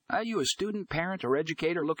Are you a student, parent, or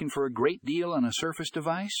educator looking for a great deal on a Surface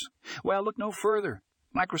device? Well, look no further.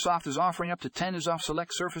 Microsoft is offering up to 10 off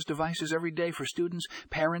select Surface devices every day for students,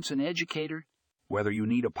 parents, and educators. Whether you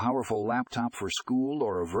need a powerful laptop for school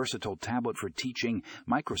or a versatile tablet for teaching,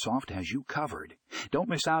 Microsoft has you covered. Don't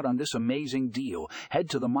miss out on this amazing deal. Head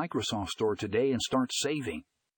to the Microsoft Store today and start saving.